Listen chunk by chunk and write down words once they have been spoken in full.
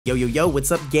Yo, yo, yo,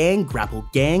 what's up, gang? Grapple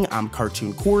Gang, I'm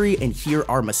Cartoon Corey, and here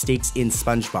are mistakes in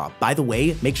SpongeBob. By the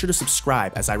way, make sure to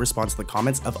subscribe as I respond to the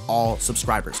comments of all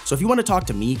subscribers. So if you want to talk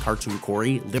to me, Cartoon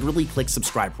Corey, literally click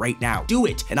subscribe right now. Do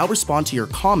it, and I'll respond to your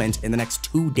comment in the next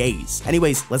 2 days.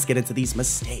 Anyways, let's get into these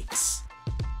mistakes.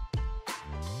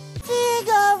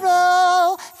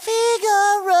 Figaro,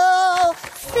 Figaro,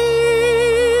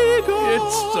 Figaro.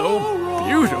 It's so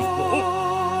beautiful.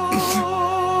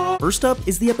 First up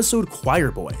is the episode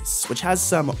Choir Boys, which has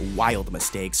some wild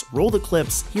mistakes. Roll the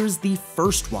clips, here's the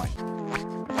first one.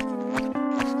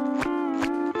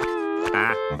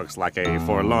 Looks like a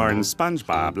forlorn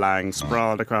SpongeBob lying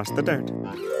sprawled across the dirt.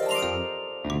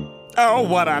 Oh,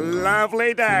 what a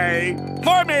lovely day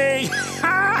for me!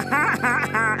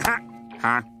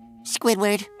 Huh?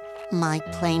 Squidward, my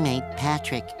playmate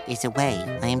Patrick is away.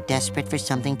 I am desperate for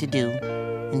something to do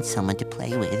and someone to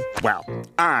play with. Well,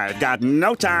 I've got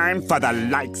no time for the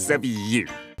likes of you.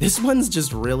 This one's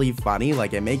just really funny,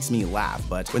 like it makes me laugh,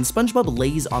 but when SpongeBob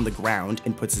lays on the ground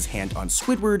and puts his hand on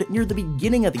Squidward near the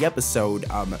beginning of the episode,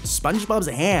 SpongeBob's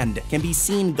hand can be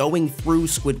seen going through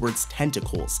Squidward's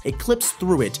tentacles. It clips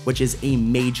through it, which is a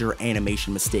major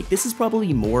animation mistake. This is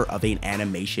probably more of an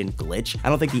animation glitch. I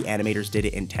don't think the animators did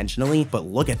it intentionally, but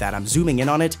look at that, I'm zooming in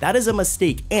on it. That is a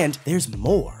mistake, and there's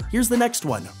more. Here's the next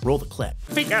one, roll the clip.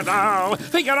 Figaro,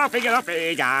 Figaro, Figaro,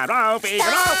 Figaro, Figaro, Figaro.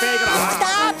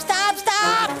 Stop, stop,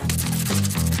 stop!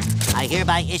 I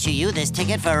hereby issue you this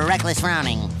ticket for reckless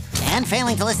frowning and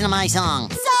failing to listen to my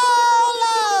song.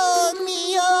 Solo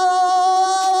mio!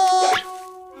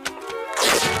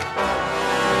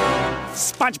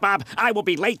 SpongeBob, I will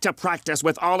be late to practice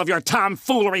with all of your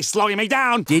tomfoolery slowing me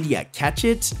down. Did ya catch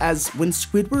it? As when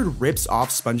Squidward rips off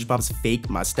SpongeBob's fake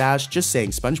mustache, just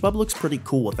saying, SpongeBob looks pretty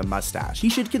cool with a mustache. He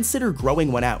should consider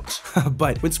growing one out.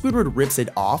 But when Squidward rips it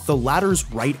off, the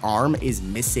latter's right arm is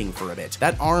missing for a bit.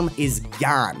 That arm is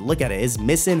gone. Look at it, it's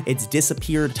missing, it's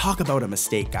disappeared. Talk about a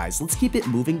mistake, guys. Let's keep it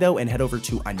moving though and head over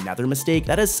to another mistake.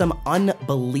 That is some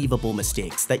unbelievable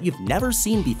mistakes that you've never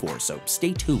seen before, so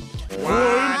stay tuned.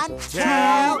 1, 2,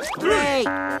 3.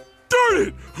 Darn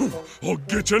it! I'll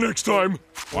get you next time.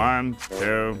 1,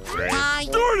 2, 3. Time.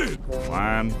 Darn it!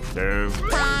 1, 2, 3.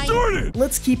 Time. Darn it!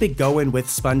 Let's keep it going with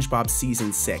SpongeBob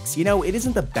Season 6. You know, it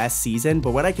isn't the best season,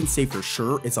 but what I can say for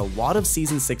sure is a lot of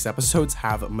Season 6 episodes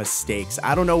have mistakes.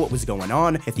 I don't know what was going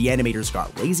on, if the animators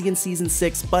got lazy in Season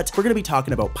 6, but we're gonna be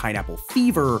talking about Pineapple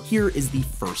Fever. Here is the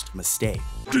first mistake.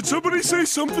 Did somebody say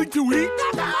something to eat?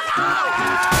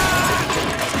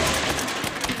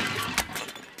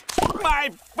 My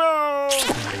food!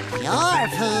 Your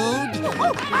food.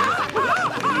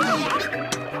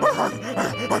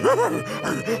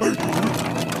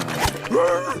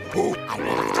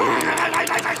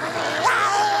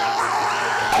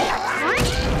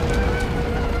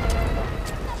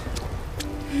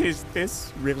 Is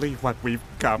this really what we've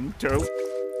come to?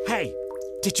 Hey,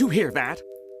 did you hear that?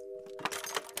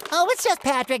 Oh, it's just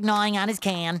Patrick gnawing on his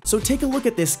can. So take a look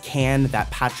at this can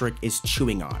that Patrick is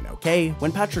chewing on, okay?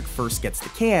 When Patrick first gets the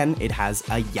can, it has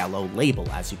a yellow label,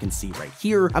 as you can see right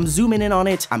here. I'm zooming in on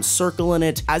it, I'm circling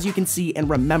it, as you can see, and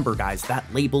remember guys, that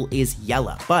label is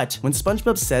yellow. But when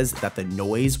SpongeBob says that the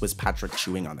noise was Patrick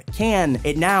chewing on the can,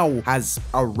 it now has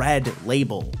a red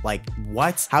label. Like,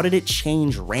 what? How did it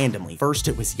change randomly? First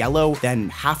it was yellow,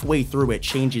 then halfway through it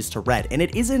changes to red, and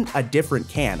it isn't a different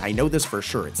can. I know this for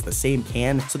sure, it's the same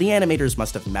can, so the animators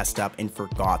must have messed up and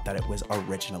forgot that it was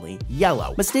originally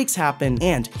yellow. Mistakes happen,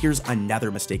 and here's another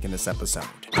mistake in this episode.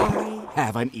 I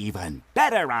have an even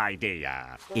better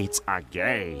idea. It's a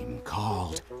game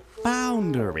called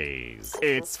Boundaries.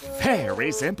 It's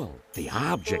very simple. The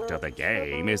object of the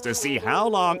game is to see how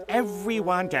long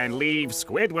everyone can leave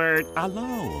Squidward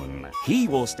alone. He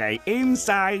will stay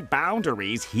inside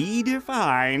boundaries he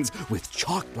defines with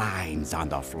chalk lines on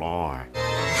the floor.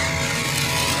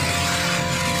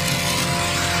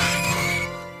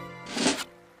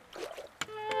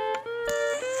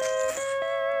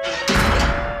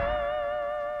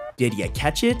 Did ya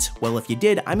catch it? Well, if you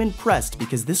did, I'm impressed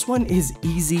because this one is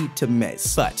easy to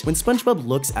miss. But when SpongeBob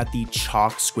looks at the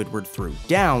chalk Squidward threw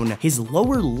down, his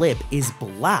lower lip is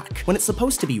black when it's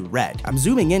supposed to be red. I'm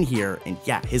zooming in here, and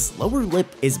yeah, his lower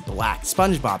lip is black.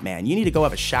 SpongeBob, man, you need to go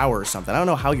have a shower or something. I don't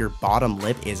know how your bottom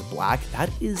lip is black. That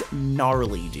is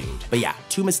gnarly, dude. But yeah,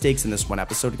 2 mistakes in this one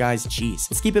episode, guys. Jeez.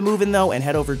 Let's keep it moving, though, and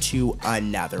head over to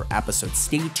another episode.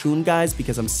 Stay tuned, guys,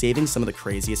 because I'm saving some of the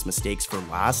craziest mistakes for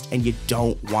last, and you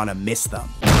don't want to miss them.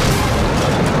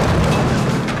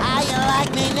 How you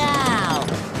like me now?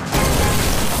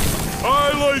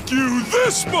 I like you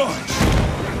this much!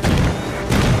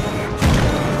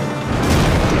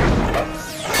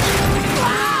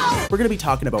 we're gonna be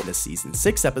talking about the season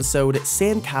 6 episode,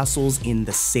 Sandcastles in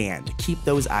the Sand. Keep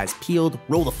those eyes peeled,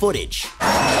 roll the footage.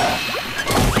 Hey,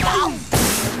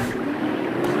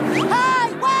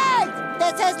 wait!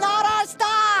 This is not our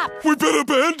stop! We've been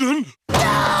abandoned.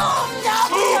 No,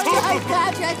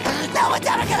 Patrick! No one's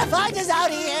ever gonna find us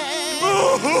out here!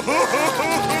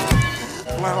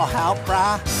 Little help,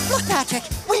 brah. Look, Patrick,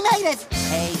 we made it!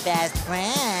 Hey, best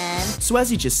friend. So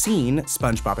as you just seen,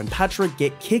 SpongeBob and Patrick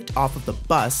get kicked off of the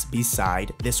bus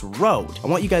beside this road. I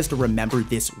want you guys to remember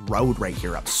this road right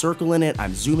here. I'm circling it,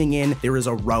 I'm zooming in, there is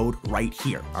a road right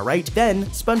here, all right? Then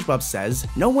SpongeBob says,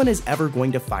 no one is ever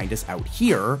going to find us out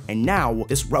here, and now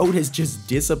this road has just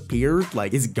disappeared,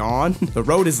 like it's gone. The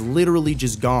road is literally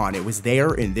just gone. It was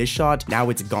there in this shot, now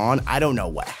it's gone. I don't know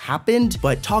what happened,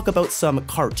 but talk about some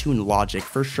cartoon logic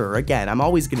for sure. Again, I'm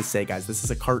always gonna say, guys, this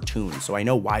is a cartoon, so I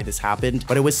know why this happened,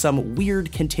 but it was some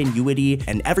weird continuity,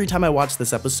 and every time I watch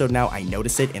this episode now, I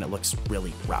notice it, and it looks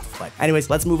really rough. But anyways,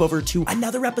 let's move over to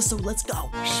another episode. Let's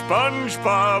go.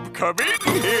 SpongeBob, come in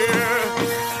here.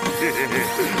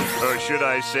 Or should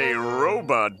I say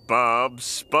Robot Bob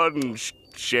Sponge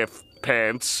Chef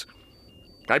Pants?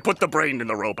 I put the brain in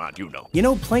the robot, you know. You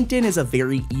know, Plankton is a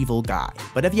very evil guy,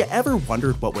 but have you ever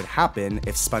wondered what would happen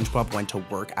if SpongeBob went to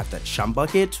work at the Chum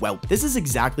Bucket? Well, this is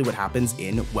exactly what happens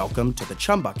in Welcome to the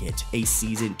Chum Bucket, a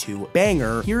season 2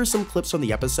 banger. Here are some clips from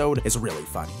the episode. It's really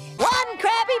funny. One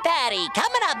Krabby Patty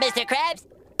coming up, Mr. Krabs.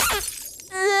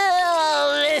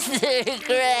 Oh, Mr.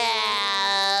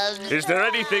 Krabs. Is there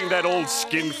anything that old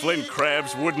Skinflint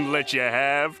Krabs wouldn't let you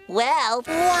have? Well,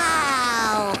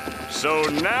 wow. So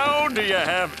now do you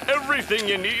have everything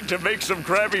you need to make some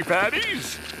Krabby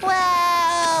Patties?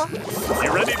 Well,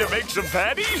 You ready to make some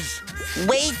patties?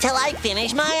 wait till I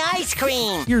finish my ice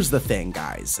cream. Here's the thing,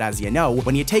 guys. As you know,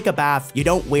 when you take a bath, you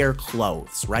don't wear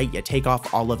clothes, right? You take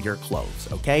off all of your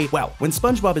clothes, okay? Well, when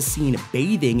SpongeBob is seen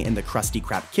bathing in the Krusty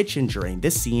Krab kitchen during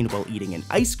this scene while eating an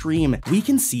ice cream, we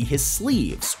can see his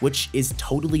sleeves, which is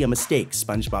totally a mistake.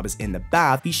 SpongeBob is in the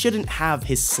bath. He shouldn't have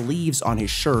his sleeves on his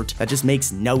shirt. That just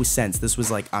makes no sense. This was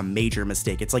like a major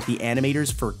mistake. It's like the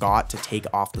animators forgot to take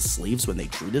off the sleeves when they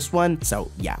drew this one.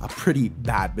 So yeah, a pretty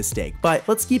bad mistake. But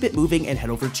let's keep it moving and head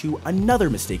over to another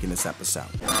mistake in this episode.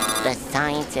 The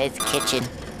sign says kitchen,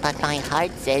 but my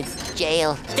heart says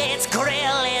jail. This grill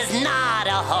is not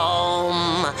a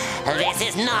home. This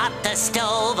is not the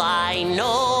stove I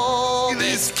know.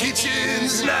 This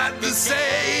kitchen's not the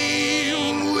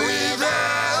same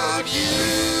without you.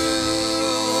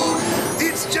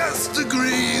 It's just a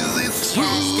greasy spoon.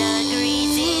 Just a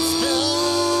greasy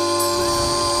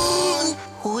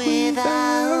spoon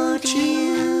without you.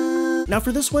 Now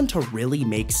for this one to really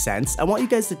make sense, I want you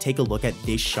guys to take a look at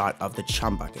this shot of the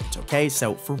Chum Bucket, okay?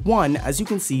 So for one, as you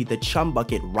can see, the Chum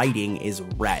Bucket writing is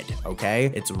red,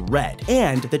 okay? It's red.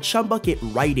 And the Chum Bucket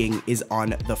writing is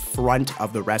on the front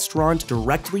of the restaurant,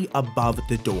 directly above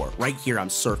the door. Right here, I'm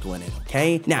circling it,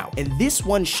 okay? Now, in this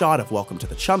one shot of Welcome to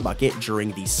the Chum Bucket,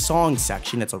 during the song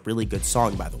section, it's a really good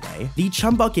song, by the way, the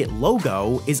Chum Bucket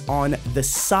logo is on the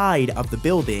side of the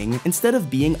building instead of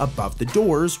being above the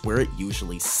doors where it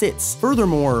usually sits.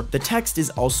 Furthermore, the text is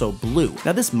also blue.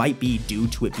 Now this might be due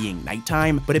to it being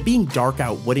nighttime, but it being dark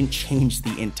out wouldn't change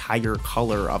the entire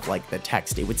color of like the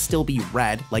text. It would still be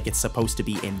red like it's supposed to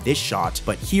be in this shot,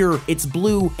 but here it's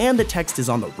blue and the text is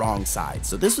on the wrong side.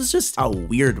 So this was just a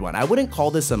weird one. I wouldn't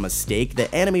call this a mistake. The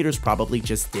animators probably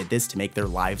just did this to make their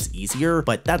lives easier,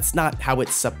 but that's not how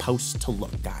it's supposed to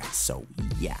look, guys. So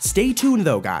yeah. Stay tuned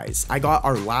though, guys. I got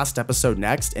our last episode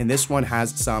next, and this one has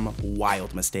some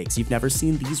wild mistakes. You've never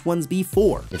seen these ones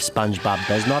before. If SpongeBob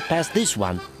does not pass this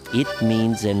one, it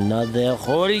means another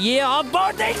whole year of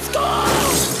boarding school!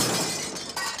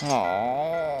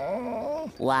 Aww.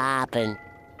 What happened?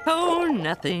 Oh,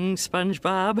 nothing,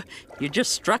 SpongeBob. You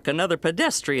just struck another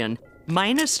pedestrian.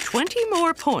 Minus 20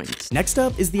 more points. Next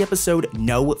up is the episode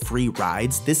No Free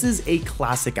Rides. This is a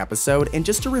classic episode, and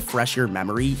just to refresh your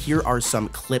memory, here are some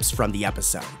clips from the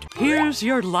episode. Here's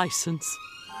your license.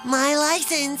 My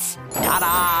license.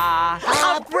 Ta-da!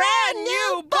 A brand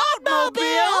new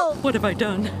boatmobile! What have I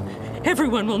done?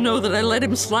 Everyone will know that I let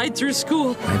him slide through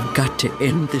school. I've got to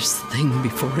end this thing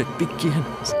before it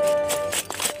begins.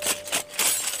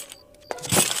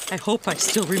 I hope I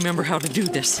still remember how to do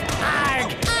this.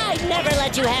 Arg! I'd never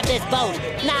let you have this boat,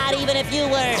 not even if you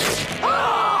were...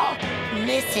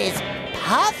 Mrs.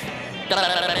 Puff?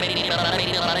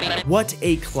 What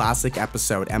a classic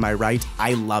episode, am I right?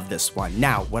 I love this one.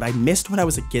 Now, what I missed when I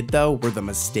was a kid though were the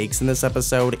mistakes in this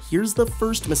episode. Here's the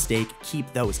first mistake: keep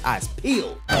those eyes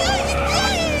peeled. You'd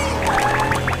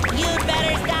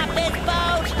better stop this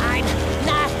boat! I'm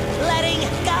not letting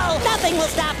go! Nothing will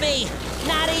stop me!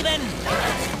 Not even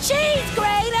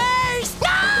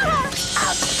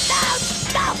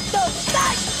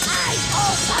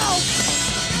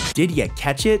Did ya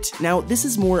catch it? Now, this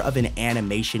is more of an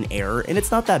animation error, and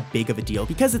it's not that big of a deal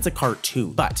because it's a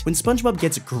cartoon. But when SpongeBob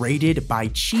gets grated by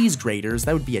cheese graters,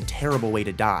 that would be a terrible way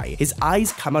to die. His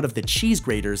eyes come out of the cheese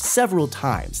graters several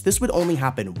times. This would only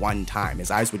happen one time. His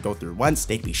eyes would go through once,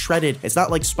 they'd be shredded. It's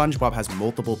not like SpongeBob has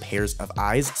multiple pairs of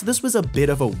eyes, so this was a bit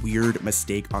of a weird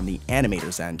mistake on the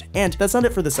animator's end. And that's not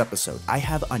it for this episode. I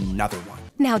have another one.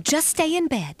 Now just stay in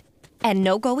bed. And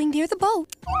no going near the boat.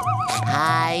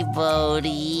 Hi,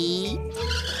 Bodie.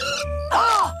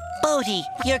 Oh, Bodie,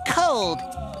 you're cold.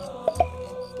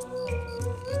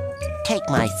 Take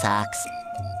my socks.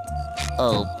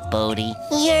 Oh, Bodie.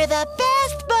 You're the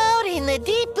best boat in the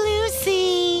deep blue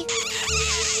sea.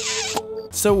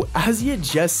 So, as you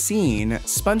just seen,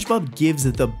 SpongeBob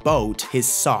gives the boat his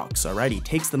socks, alright? He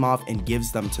takes them off and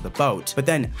gives them to the boat. But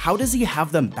then, how does he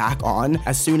have them back on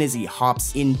as soon as he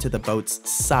hops into the boat's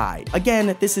side?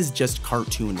 Again, this is just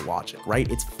cartoon logic,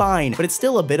 right? It's fine, but it's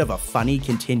still a bit of a funny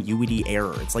continuity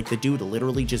error. It's like the dude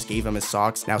literally just gave him his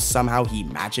socks, now somehow he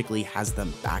magically has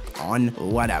them back on,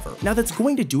 whatever. Now, that's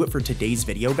going to do it for today's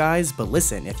video, guys, but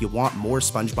listen, if you want more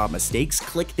SpongeBob mistakes,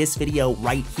 click this video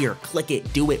right here. Click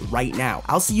it, do it right now.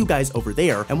 I'll see you guys over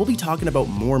there, and we'll be talking about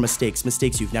more mistakes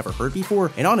you've never heard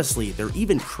before, and honestly, they're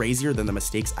even crazier than the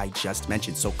mistakes I just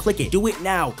mentioned, so click it, do it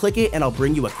now, click it, and I'll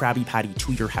bring you a Krabby Patty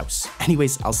to your house.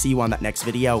 Anyways, I'll see you on that next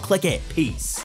video. Click it, peace.